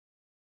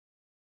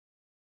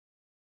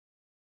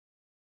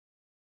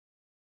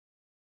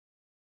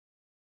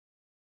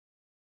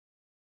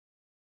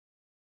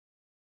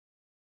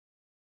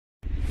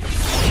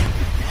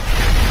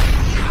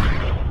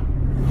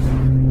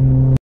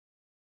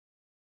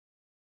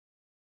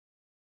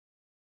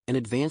An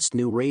advanced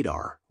new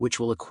radar, which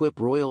will equip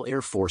Royal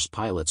Air Force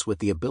pilots with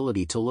the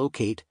ability to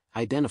locate,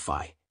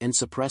 identify, and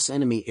suppress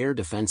enemy air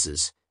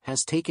defenses,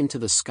 has taken to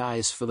the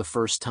skies for the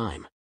first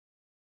time.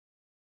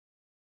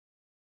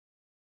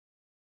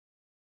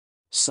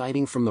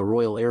 Citing from the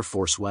Royal Air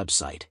Force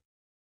website.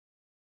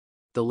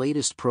 The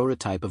latest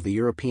prototype of the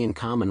European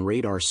Common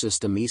Radar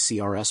System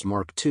ECRS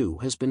Mark II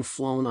has been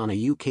flown on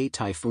a UK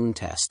Typhoon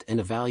test and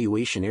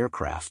evaluation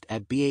aircraft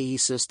at BAE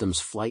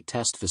Systems' flight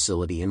test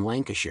facility in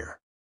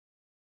Lancashire.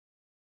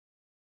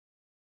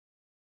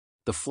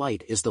 The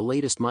flight is the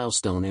latest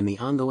milestone in the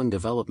ongoing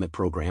development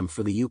program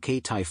for the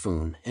UK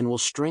Typhoon and will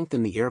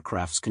strengthen the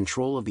aircraft's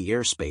control of the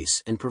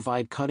airspace and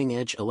provide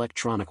cutting-edge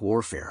electronic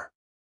warfare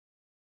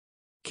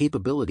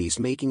capabilities,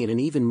 making it an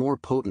even more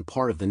potent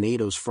part of the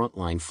NATO's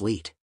frontline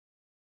fleet.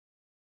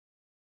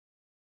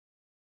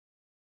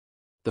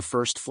 The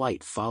first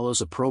flight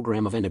follows a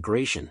program of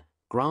integration,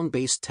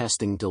 ground-based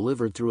testing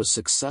delivered through a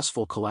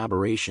successful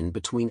collaboration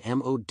between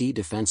MOD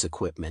Defense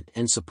Equipment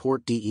and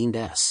Support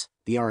D&S,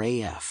 the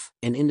RAF,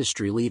 and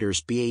industry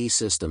leaders BAE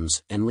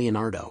Systems and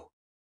Leonardo.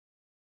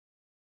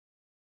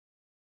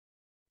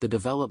 The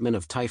development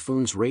of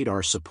Typhoon's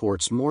radar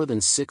supports more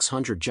than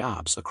 600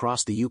 jobs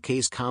across the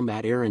UK's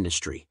combat air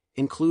industry,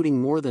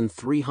 including more than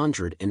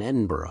 300 in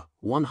Edinburgh,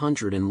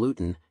 100 in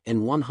Luton,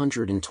 and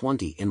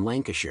 120 in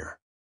Lancashire.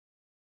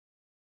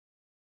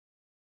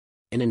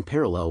 And in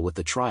parallel with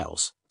the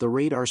trials, the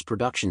radar's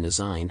production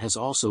design has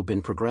also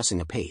been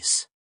progressing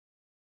apace.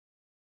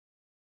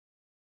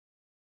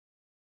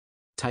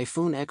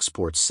 Typhoon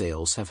export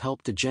sales have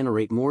helped to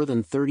generate more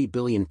than £30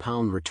 billion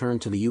return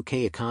to the UK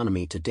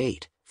economy to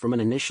date, from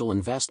an initial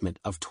investment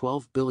of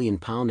 £12 billion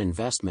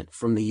investment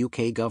from the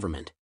UK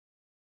government.